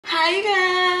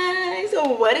Hi guys, so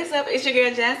what is up? It's your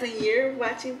girl Jasmine. You're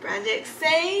watching Project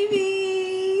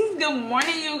Savings. Good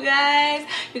morning, you guys.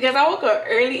 I woke up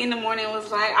early in the morning and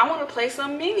was like, I want to play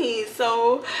some minis,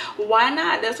 so why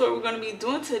not? That's what we're going to be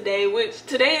doing today, which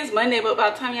today is Monday, but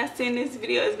by the time y'all seeing this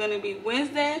video, it's going to be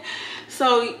Wednesday.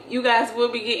 So you guys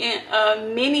will be getting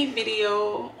a mini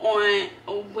video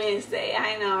on Wednesday.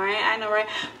 I know, right?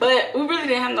 But we really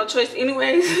didn't have no choice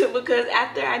anyways because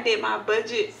after I did my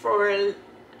budget for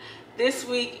this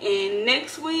week and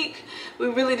next week, we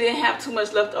really didn't have too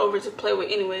much left over to play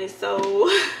with anyway. So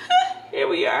here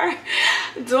we are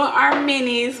doing our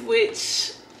minis,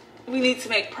 which we need to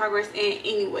make progress in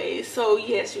anyway. So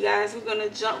yes, you guys, we're gonna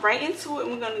jump right into it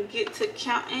and we're gonna get to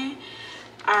counting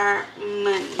our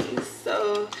money.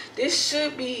 So this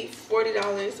should be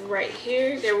 $40 right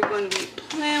here that we're going to be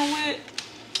playing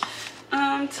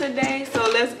with today. So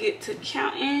let's get to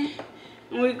counting.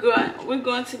 We're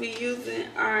going to be using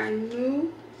our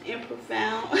new and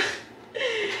profound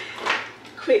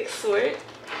quick sort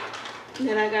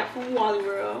that I got from Wally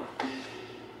World.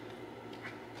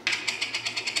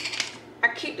 I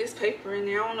keep this paper in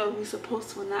there. I don't know if you're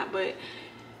supposed to or not, but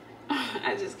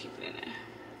I just keep it in there.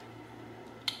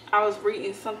 I was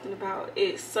reading something about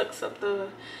it sucks up the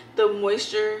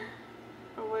moisture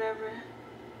or whatever.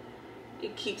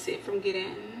 It keeps it from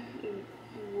getting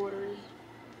watery.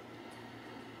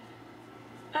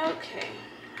 Okay,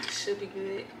 should be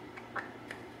good.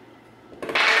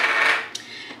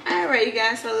 Alright, you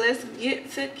guys, so let's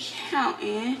get to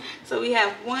counting. So we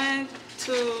have 1,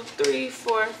 2, 3,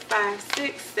 4, 5,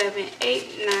 6, 7,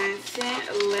 8, 9, 10,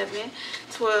 11,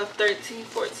 12, 13,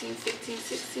 14, 15,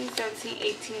 16, 17,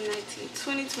 18, 19,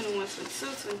 20, 21, 22,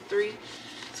 23,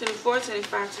 24,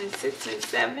 25, 26,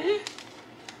 27,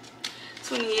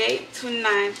 28,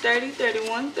 29, 30,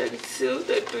 31, 32,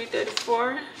 33,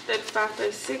 34, 35,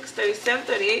 36, 37,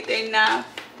 38, 39,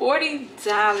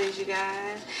 $40, you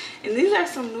guys. And these are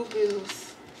some new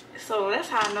bills. So that's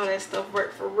how I know that stuff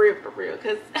worked for real,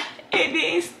 because it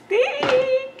didn't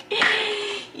stick.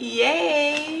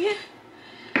 Yay.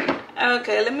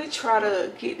 Okay, let me try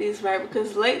to get this right,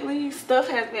 because lately stuff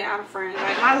has been out of frame.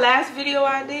 Like my last video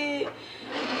I did,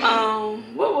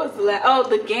 what was the last? Oh,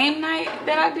 the game night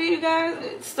that I did, you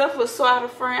guys. Stuff was so out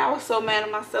of frame. I was so mad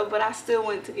at myself, but I still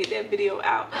wanted to get that video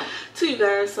out to you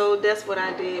guys, so that's what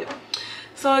I did.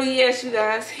 So yes, you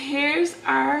guys, here's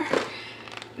our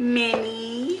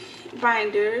mini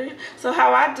binder. So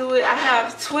how I do it, I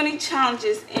have 20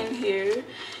 challenges in here,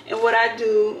 and what I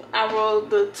do, I roll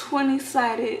the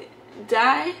 20-sided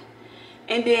die,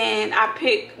 and then I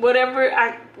pick whatever.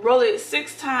 I roll it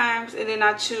 6 times, and then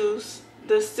I choose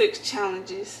the 6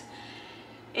 challenges,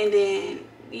 and then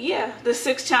yeah, the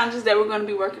 6 challenges that we're going to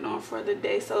be working on for the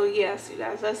day. So yes, you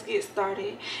guys, let's get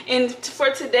started. And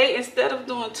for today, instead of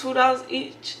doing $2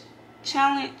 each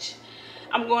challenge,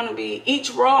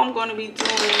 each row I'm going to be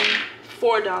doing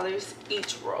 $4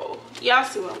 each row. Y'all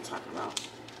see what I'm talking about.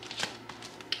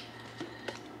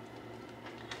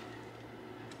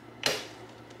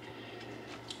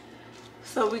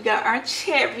 So we got our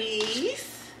cherries.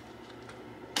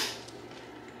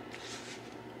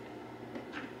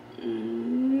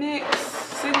 Next,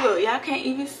 see, look, y'all can't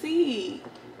even see.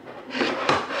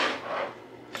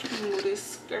 Move this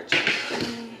scratchy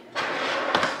thing.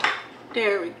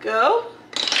 There we go.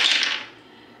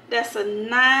 That's a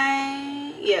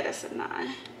 9. Yeah, that's a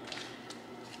 9.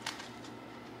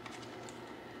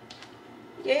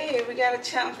 Yeah, we got a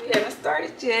challenge. We haven't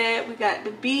started yet. We got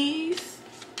the bees.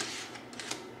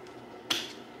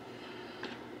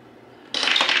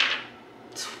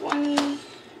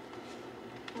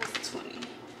 What's 20?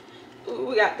 Ooh,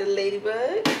 we got the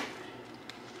ladybug.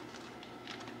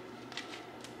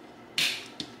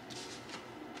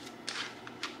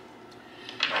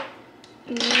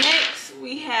 Next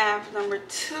we have number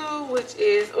 2, which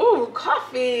is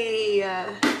coffee.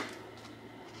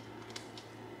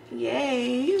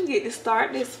 Yay, we get to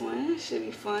start this one. Should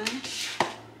be fun.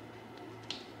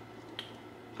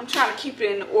 I'm trying to keep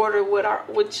it in the order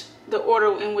the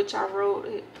order in which I wrote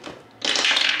it,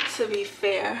 to be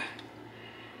fair.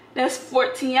 That's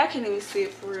 14. Y'all can't even see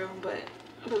it for real, but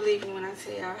believe me when I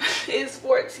tell y'all, it's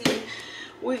 14.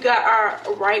 We got our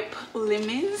ripe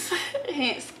lemons,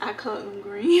 hence I colored them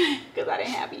green because I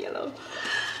didn't have yellow.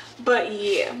 But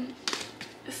yeah,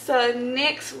 so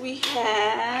next we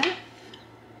have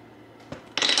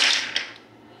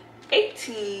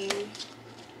 18,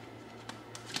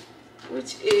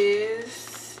 which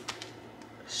is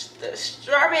the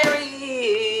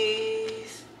strawberries.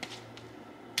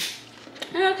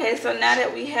 Okay, so now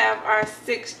that we have our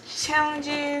 6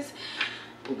 challenges,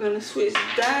 we're going to switch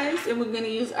dice, and we're going to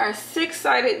use our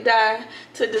 6-sided die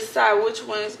to decide which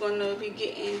one is going to be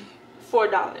getting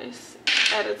 $4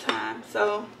 at a time.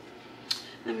 So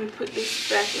let me put this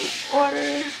back in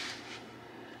order.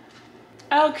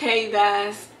 Okay, you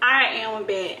guys, I am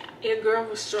bad. Your girl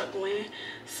was struggling.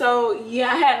 So yeah,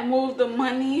 I had to move the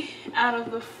money out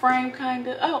of the frame, kind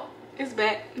of. Oh, it's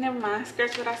back. Never mind.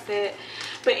 Scratch what I said.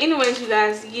 But anyways, you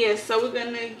guys, yeah, so we're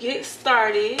gonna get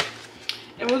started,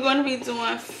 and we're gonna be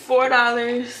doing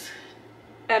 $4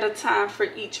 at a time for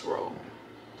each row.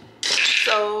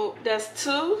 So that's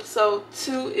 2. So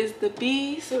 2 is the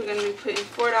B. So we're gonna be putting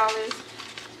 $4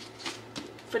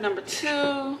 for number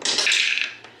 2.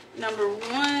 Number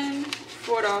 1,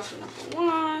 $4 for number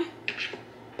 1.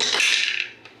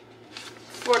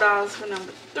 $4 for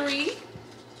number 3.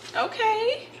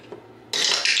 Okay.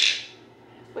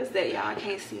 What's that, y'all? I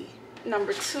can't see.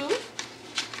 Number 2.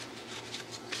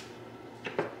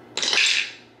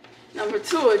 Number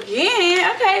 2 again.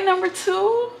 Okay, number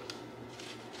 2.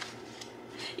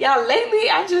 Y'all, lately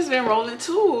I just been rolling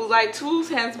 2s. Like 2s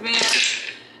has been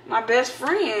my best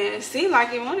friend. It seems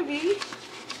like it wanna be.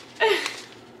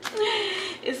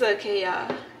 It's okay,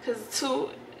 y'all, because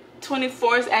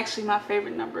 24 is actually my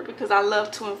favorite number, because I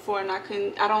love 2 and 4, and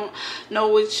I don't know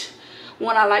which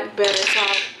one I like better, so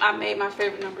I made my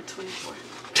favorite number 24.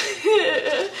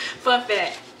 Fun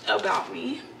fact about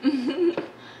me.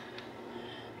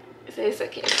 So it's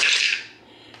okay.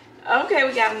 Okay,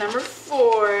 we got number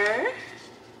 4.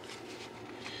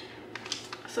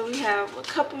 So we have a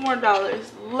couple more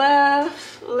dollars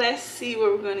left. Let's see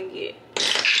what we're gonna get.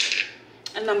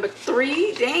 And number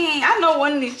 3, dang, I know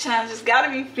one of these challenges gotta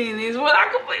be finished. Well, I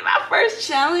complete my first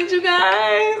challenge, you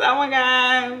guys. Oh my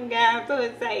god, I'm so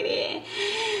excited.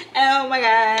 Oh my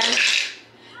gosh.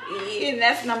 Yeah, and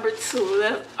that's number 2.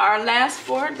 That's our last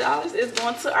 $4 is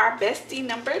going to our bestie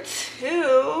number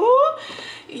 2.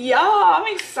 Y'all, I'm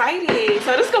excited.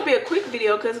 So this is gonna be a quick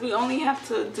video because we only have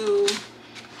to do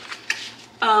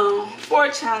 4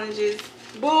 challenges.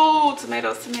 Boo,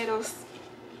 tomatoes.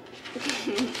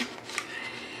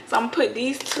 So I'm gonna put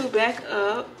these 2 back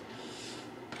up.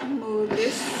 Move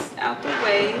this out the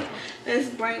way. Let's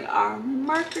bring our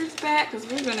markers back, because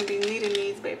we're gonna be needing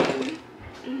these, baby.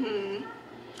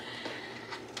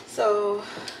 So,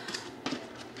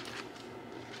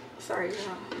 sorry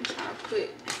y'all, I'm trying to put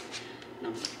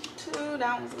number 2,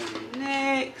 that one's going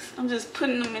next. I'm just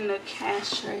putting them in the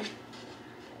cash tray.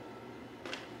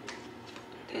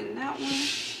 Then that one,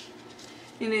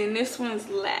 and then this one's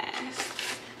last.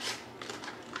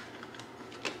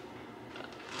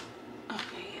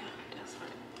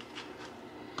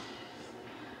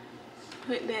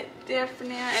 Put that there for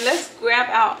now, and let's grab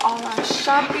out all our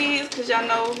Sharpies, because y'all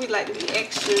know we like to be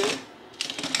extra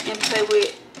and play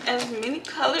with as many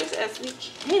colors as we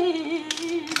can.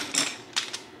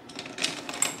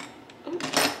 Ooh.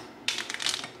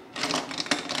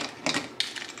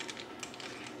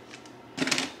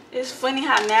 It's funny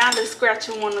how now the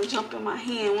scratcher want to jump in my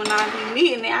hand. When I be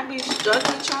needing it, I be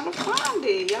struggling trying to find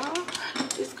it, y'all.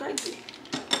 It's crazy.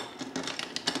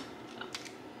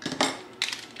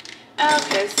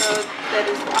 Okay, so that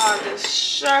is all the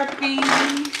Sharpie.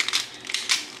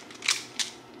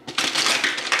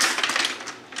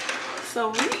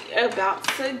 So we about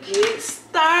to get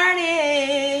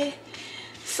started.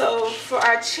 So for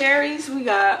our cherries, we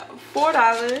got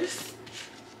 $4,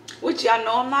 which y'all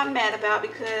know I'm not mad about,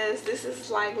 because this is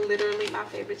like literally my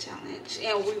favorite challenge,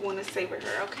 and we want to savor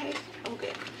her. Okay.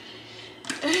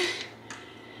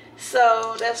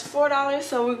 So that's $4.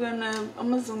 So I'm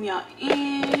gonna zoom y'all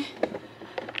in.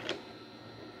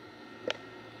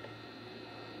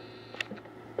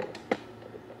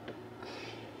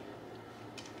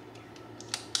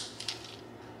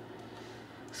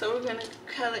 So we're gonna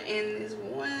color in this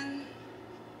 1.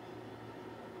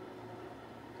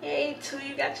 Hey, 2,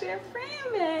 you got your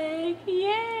friend back.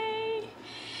 Yay!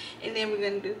 And then we're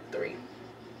gonna do 3.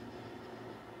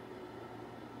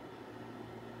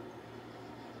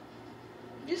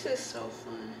 This is so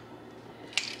fun.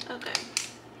 Okay.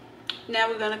 Now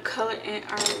we're gonna color in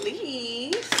our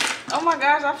leaves. Oh my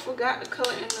gosh, I forgot to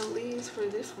color in the leaves for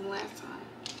this one last time.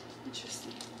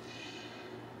 Interesting.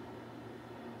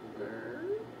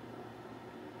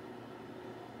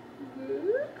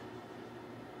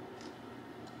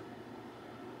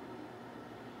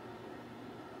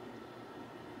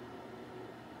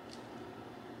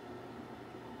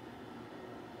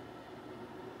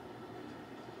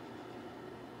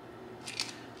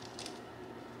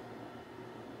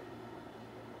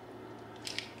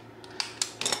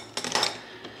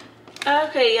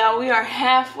 Okay, y'all, we are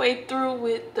halfway through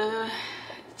with the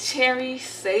cherry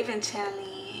saving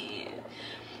challenge.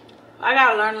 I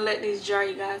gotta learn to let these dry,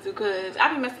 you guys, because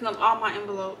I be messing up all my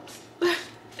envelopes.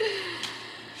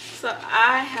 So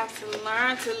I have to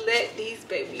learn to let these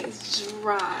babies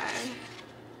dry.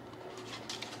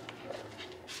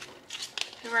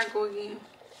 Here I go again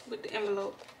with the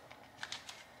envelope.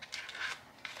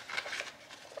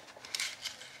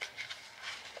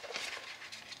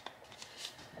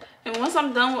 And once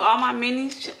I'm done with all my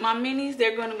minis,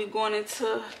 they're going to be going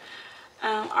into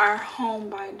our home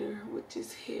binder, which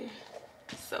is here.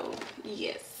 So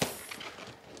yes.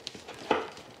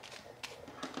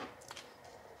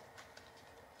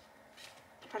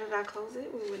 How did I close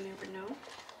it? We would never know.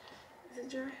 Is it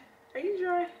dry? Are you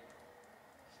dry?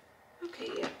 Okay,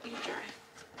 yeah, you dry.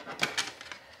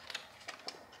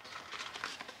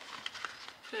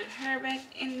 Put her back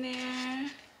in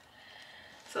there.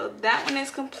 So that one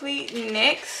is complete.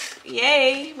 Next,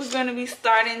 yay, we're gonna be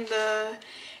starting the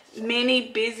mini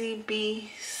busy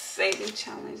bee saving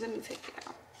challenge. Let me take it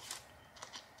out.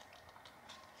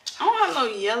 I don't have no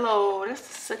yellow. That's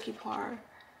the sucky part.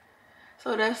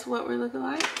 So that's what we're looking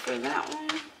like for that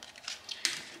one.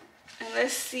 And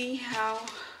let's see how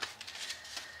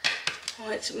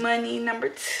much money number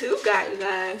 2 got, you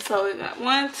guys. So we got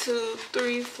 1, 2,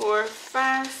 3, 4,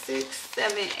 5, 6,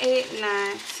 7, 8,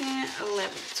 9, 10,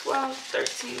 11, 12,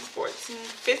 13, 14,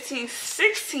 15,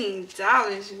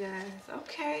 $16, you guys.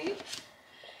 Okay.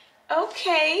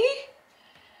 Okay.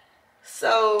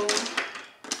 So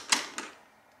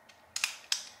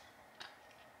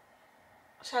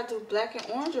should I do black and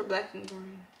orange or black and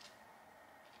green?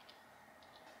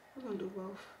 We're gonna do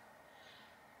both.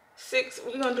 6,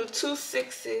 we're gonna do 2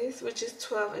 6s, which is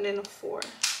 12, and then a 4.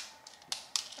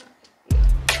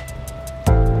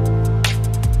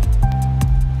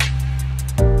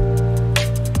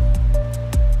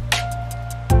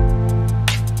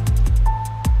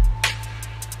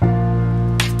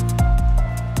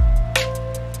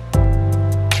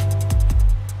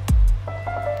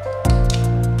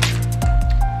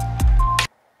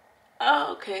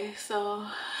 Okay, so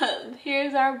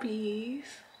here's our bees.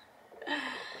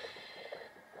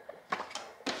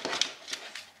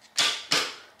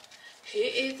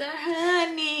 Here is our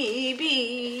honey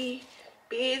bee,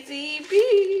 busy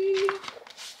bee.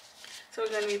 So we're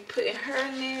gonna be putting her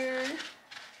in there.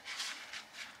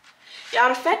 Y'all,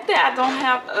 the fact that I don't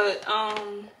have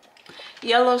a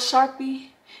yellow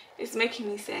Sharpie is making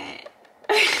me sad.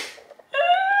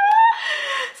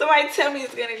 Somebody tell me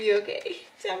it's gonna be okay.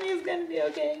 Tell me it's gonna be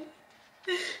okay.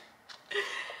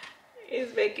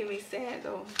 It's making me sad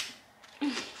though.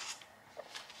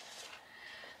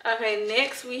 Okay,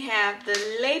 next we have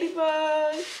the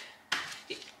ladybug.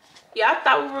 Yeah, I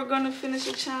thought we were gonna finish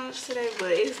the challenge today,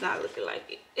 but it's not looking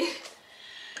like it.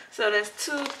 So that's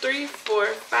 2, 3, 4,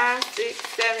 5, 6,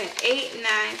 7, 8,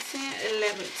 9, 10,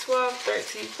 11, 12,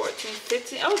 13, 14,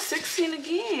 15. Oh, 16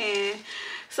 again.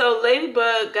 So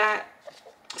ladybug got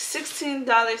 $16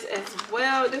 as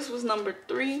well. This was number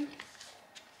 3.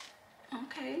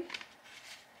 Okay.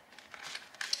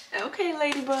 Okay,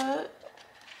 ladybug.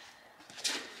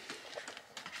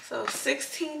 So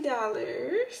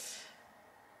 $16.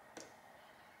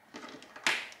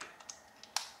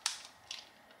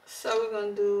 So we're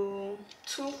gonna do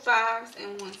 2 5s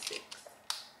and 1 6.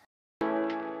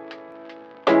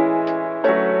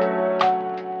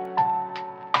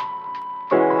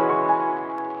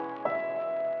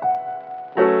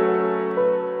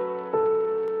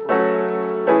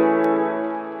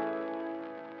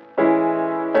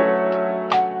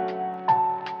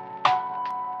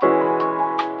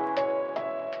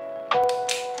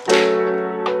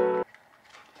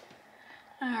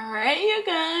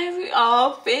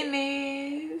 All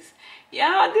finished.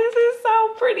 Y'all, this is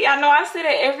so pretty. I know I say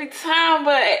that every time,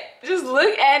 but just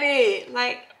look at it.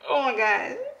 Like, oh my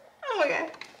god. Oh my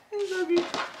god. It's so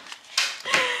beautiful.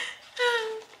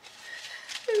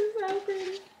 It's so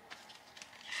pretty.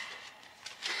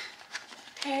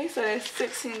 Okay, so that's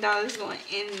 $16 going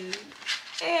in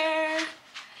there.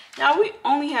 Now we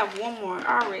only have one more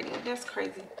already. That's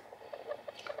crazy.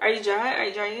 Are you dry? Are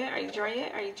you dry yet? Are you dry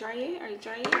yet? Are you dry yet? Are you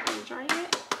dry yet? Are you dry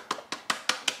yet?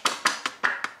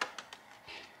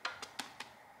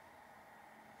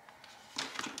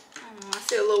 I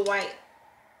see a little white.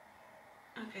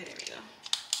 Okay, there we go.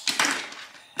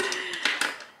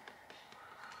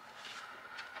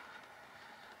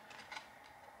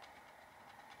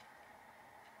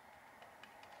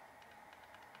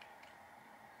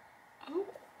 Oh,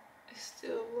 it's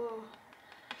still a little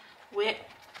wet.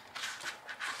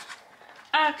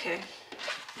 Okay,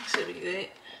 that should be good.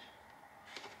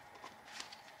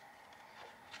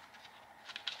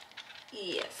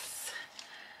 Yes.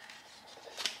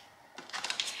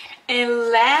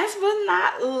 And last but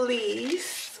not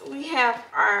least, we have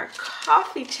our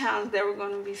coffee challenge that we're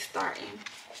going to be starting,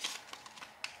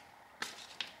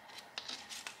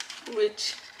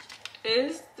 which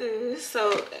is this.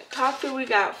 So coffee, we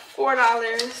got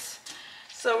 $4.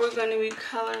 So we're going to be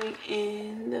coloring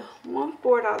in one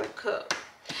 $4 cup.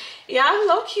 Yeah, I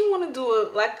low-key want to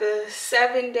do like a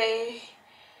 7-day.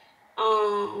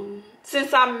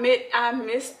 Since I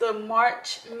missed the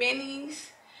March minis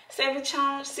 7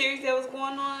 challenge series that was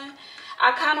going on,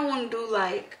 I kind of want to do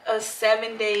like a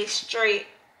 7-day straight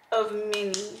of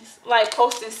minis, like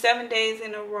posting 7 days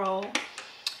in a row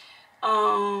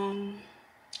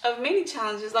of mini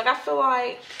challenges. Like I feel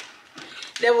like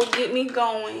that will get me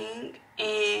going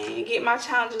and get my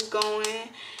challenges going.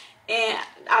 And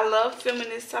I love filming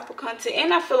this type of content,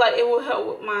 and I feel like it will help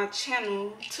with my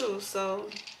channel too. So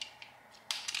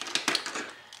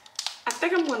I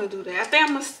think I'm gonna do that. I think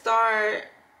I'm gonna start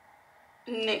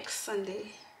next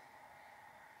Sunday,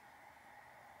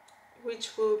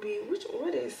 which will be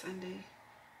what is Sunday?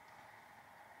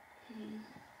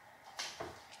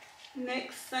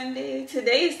 Next Sunday.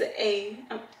 Today's the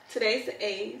 8th. Today's the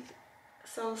 8th.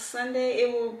 So Sunday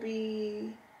it will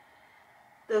be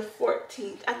the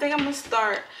 14th. I think I'm gonna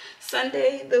start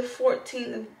Sunday the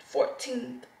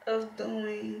 14th of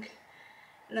doing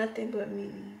nothing but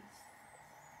minis.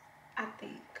 I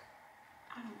think.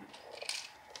 I don't know.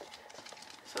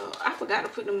 So I forgot to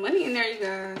put the money in there, you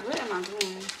guys. What am I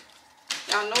doing?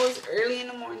 Y'all know it's early in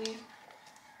the morning.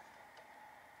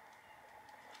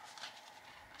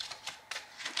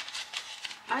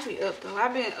 I be up though.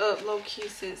 I've been up low key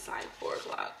since like 4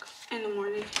 o'clock in the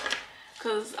morning,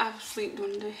 cause I sleep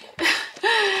during the day.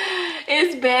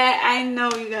 It's bad. I know,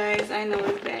 you guys. I know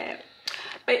it's bad.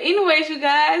 But anyways, you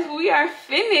guys, we are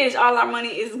finished. All our money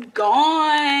is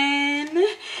gone.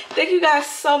 Thank you guys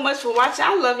so much for watching.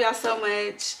 I love y'all so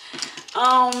much.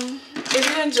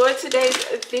 If you enjoyed today's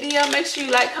video, make sure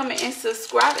you like, comment, and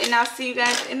subscribe. And I'll see you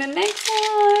guys in the next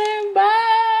one. Bye.